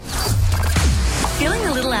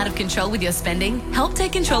out of control with your spending? Help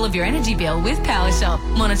take control of your energy bill with PowerShop.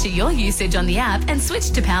 Monitor your usage on the app and switch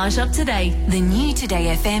to PowerShop today. The new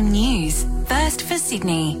 2DayFM News. First for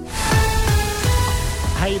Sydney.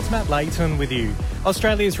 Hey, it's Matt Layton with you.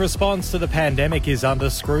 Australia's response to the pandemic is under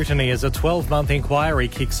scrutiny as a 12-month inquiry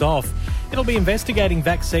kicks off. It'll be investigating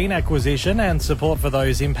vaccine acquisition and support for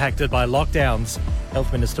those impacted by lockdowns.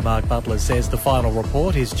 Health Minister Mark Butler says the final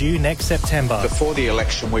report is due next September. Before the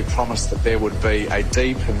election, we promised that there would be a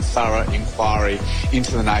deep and thorough inquiry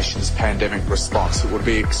into the nation's pandemic response. It would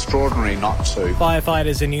be extraordinary not to.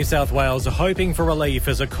 Firefighters in New South Wales are hoping for relief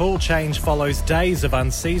as a cool change follows days of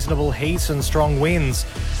unseasonable heat and strong winds.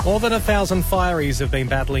 More than 1,000 fireys have been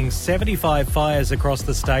battling 75 fires across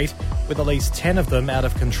the state, with at least 10 of them out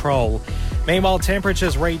of control. Meanwhile,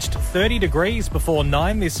 temperatures reached 30 degrees before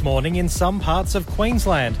 9 this morning in some parts of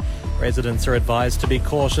Queensland. Residents are advised to be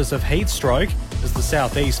cautious of heat stroke as the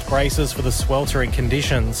southeast braces for the sweltering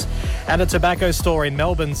conditions. And a tobacco store in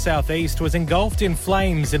Melbourne's southeast was engulfed in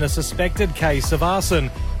flames in a suspected case of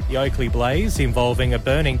arson. The Oakley blaze, involving a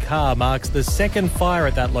burning car, marks the second fire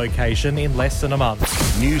at that location in less than a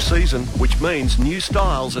month. New season, which means new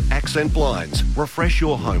styles at Accent Blinds. Refresh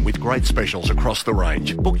your home with great specials across the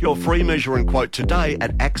range. Book your free measure and quote today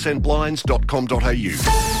at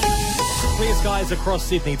accentblinds.com.au. Clear skies across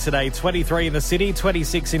Sydney today, 23 in the city,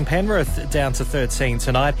 26 in Penrith, down to 13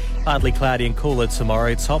 tonight. Partly cloudy and cooler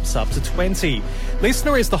tomorrow, tops up to 20.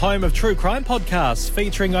 Listener is the home of true crime podcasts,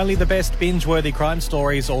 featuring only the best binge-worthy crime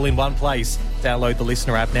stories all in one place. Download the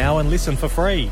Listener app now and listen for free.